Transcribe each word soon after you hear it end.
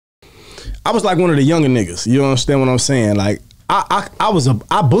I was like one of the younger niggas. You understand what I'm saying? Like I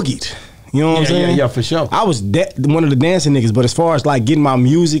boogied. You know what I'm saying? Yeah, for sure. I was one of the dancing niggas, but as far as like getting my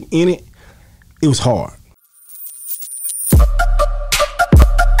music in it, it was hard.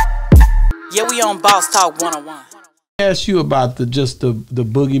 Yeah, we on Boss Talk 101. Ask you about the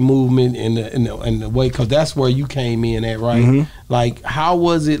boogie movement and the way, because that's where you came in at, right? Mm-hmm. Like, how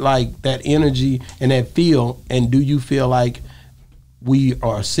was it, like, that energy and that feel, and do you feel like we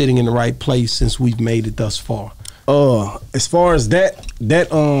are sitting in the right place since we've made it thus far? As far as that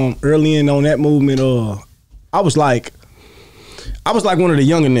early in on that movement, I was like one of the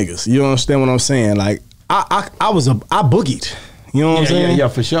younger niggas. You understand what I'm saying? Like I boogied. You know what I'm saying? Yeah,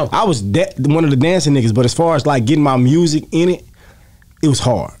 for sure. I was one of the dancing niggas, but as far as like getting my music in it, it was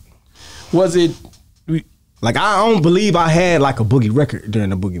hard. Was it like I don't believe I had like a boogie record during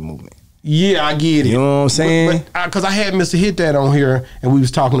the boogie movement. Yeah, I get it. You know what I'm saying? Because I had Mr. Hit That on here, and we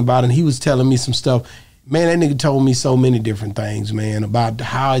was talking about it, and he was telling me some stuff. Man, that nigga told me so many different things, man, about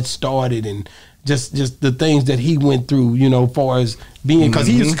how it started and just the things that he went through, you know, far as being, because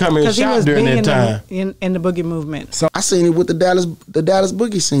he used to come here and shout during that time. In the boogie movement. So I seen it with the Dallas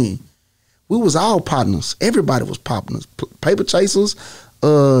boogie scene. We was all partners. Everybody was partners. Paper Chasers,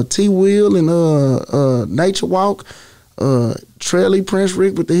 T Will and Nature Walk, Trelly Prince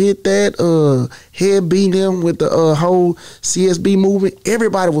Rick with the Hit That, Head Beat Him with the whole CSB movement.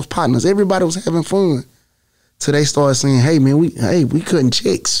 Everybody was partners. Everybody was having fun. Till they started saying, "Hey man, we cutting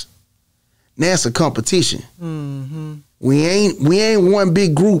checks. Now it's a competition. Mm-hmm. We ain't one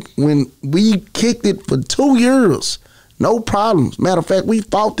big group. When we kicked it for 2 years, no problems. Matter of fact, we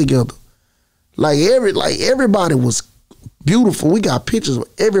fought together. Like everybody was beautiful. We got pictures of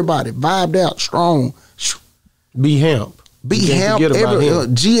everybody vibed out strong. Be Hemp. Be Hemp,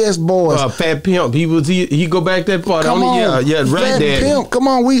 GS Boys. Fat Pimp, he go back that far. Come on, yeah, right there. Pimp, come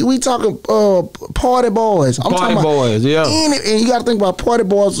on, we talking Party Boys. I'm Party Boys, yeah. And you got to think about Party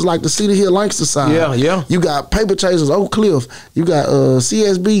Boys was like the Cedar Hill Lancaster side. Yeah. You got Paper Chasers, Oak Cliff. You got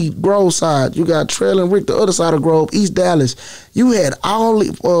CSB Grove side. You got Trail and Rick, the other side of Grove, East Dallas. You had all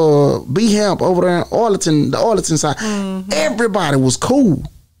B Hemp over there in Arlington, the Arlington side. Mm-hmm. Everybody was cool.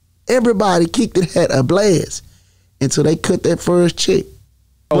 Everybody kicked it, had a blast until they cut that first check.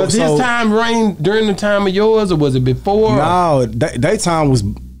 Was his time reign during the time of yours, or was it before? No, that time was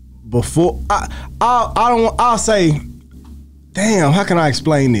before. I'll say, damn, how can I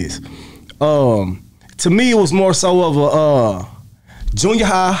explain this? To me, it was more so of a junior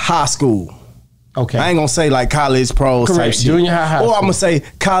high school. Okay. I ain't gonna say like college pros type shit. Junior high school. Or I'm gonna say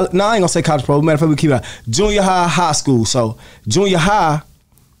college. No, I ain't gonna say college pro. Matter of fact, we keep it out. Junior high school. So junior high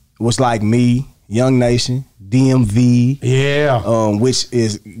was like me, Young Nation, DMV, which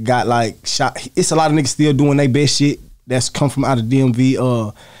is got like shot. It's a lot of niggas still doing their best shit that's come from out of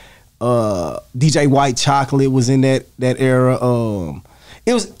DMV. DJ White Chocolate was in that era.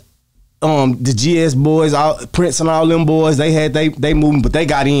 It was the GS boys, Prince and all them boys. They had they moving, but they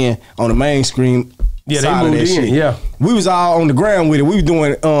got in on the mainstream. Yeah, they moved in. Shit. Yeah, we was all on the ground with it. We was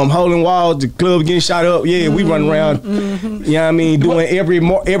doing holding walls, the club getting shot up. Yeah, we running around. Mm-hmm. You know what I mean? Doing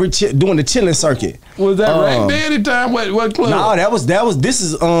doing the chilling circuit. Was that Rack Daddy time? What club? No, that was. This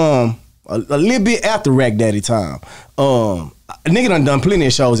is a little bit after Rack Daddy time. A nigga done plenty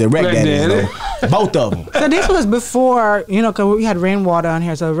of shows at Rack Daddy. Both of them. So this was before, you know, because we had Rainwater on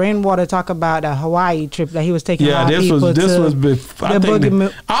here. So Rainwater talk about a Hawaii trip that he was taking. Yeah, this was before. I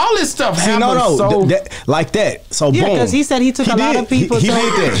think all this stuff happened. Like that. So yeah, boom. because he said he took a lot of people. He did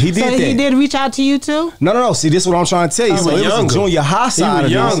that. He did that. He did reach out to you too? No. See, this is what I'm trying to tell you. So it was the junior high side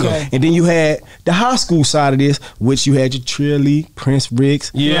of this. Okay. And then you had the high school side of this, which you had your Trilly, Prince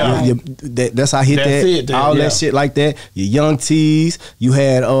Ricks. Yeah. That's how I hit that. All that shit like that. Your Young T's. You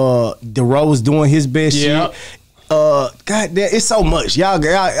had DeRose doing his best shit. God damn, it's so much. Y'all,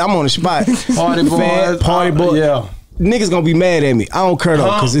 I'm on the spot. Party boys. Yeah. Niggas gonna be mad at me. I don't care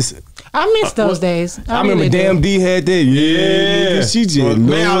though, cause it's. I miss those days. I remember Damn D had that. Yeah. She just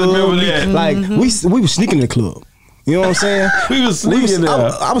man, I remember that. Like we was sneaking in the club. You know what I'm saying? we was sneaking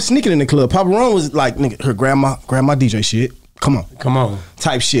I was sneaking in the club. Papa Ron was like, nigga, her grandma DJ shit. Come on.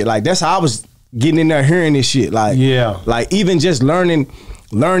 Type shit. Like that's how I was getting in there hearing this shit. Like like even just learning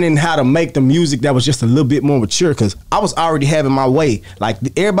how to make the music that was just a little bit more mature, because I was already having my way. Like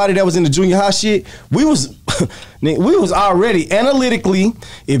everybody that was in the junior high shit, we was already analytically,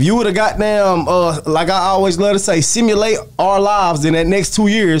 if you would have got down, like I always love to say, simulate our lives in that next 2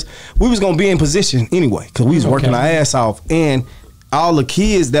 years, we was gonna be in position anyway, because we was working our ass off. And all the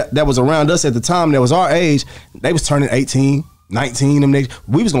kids that was around us at the time that was our age, they was turning 18, 19, them niggas,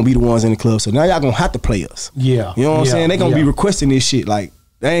 we was gonna be the ones in the club. So now y'all gonna have to play us. Yeah. You know what I'm saying? They gonna be requesting this shit. Like,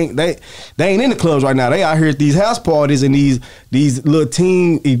 They ain't in the clubs right now. They out here at these house parties and these little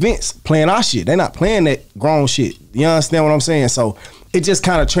teen events playing our shit. They not playing that grown shit. You understand what I'm saying? So it just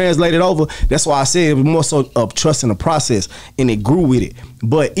kind of translated over. That's why I said it was more so of trusting the process, and it grew with it.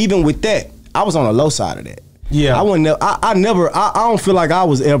 But even with that, I was on the low side of that. Yeah, I don't feel like I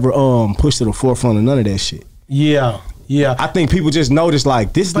was ever pushed to the forefront of none of that shit. Yeah. I think people just noticed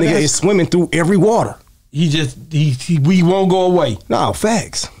like this nigga is swimming through every water. We won't go away. No,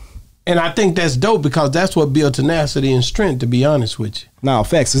 facts. And I think that's dope because that's what built tenacity and strength, to be honest with you. No,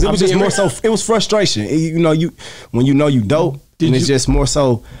 facts. It was just more so, it was frustration. When you know you dope, and it's just more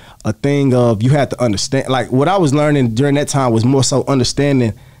so a thing of you had to understand. Like what I was learning during that time was more so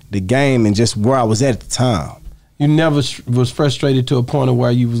understanding the game and just where I was at the time. You never was frustrated to a point of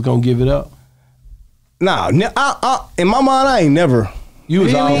where you was gonna give it up? Nah, in my mind, I ain't never. You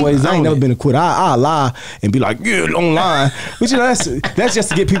was always I ain't never been a quitter. I lie and be like, yeah, online. But that's just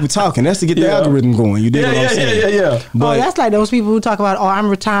to get people talking. That's to get the algorithm going. You dig what I'm saying? Yeah. But that's like those people who talk about, oh, I'm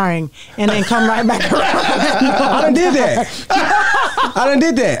retiring, and then come right back around. I done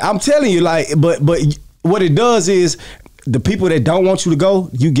did that. I'm telling you, like, but what it does is the people that don't want you to go,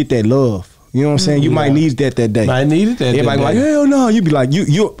 you get that love. You know what I'm saying? You might need that day. Might need it that day. Everybody like, hell no. You be like,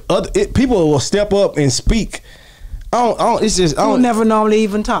 people will step up and speak. It's just who never normally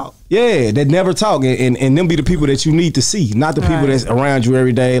even talk. Yeah, that never talk, and them be the people that you need to see, not the people that's around you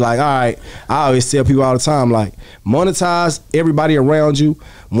every day. Like, all right, I always tell people all the time, like, monetize everybody around you.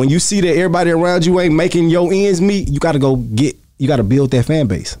 When you see that everybody around you ain't making your ends meet, you got to build that fan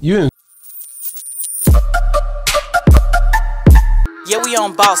base. Yeah, we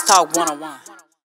on Boss Talk 101.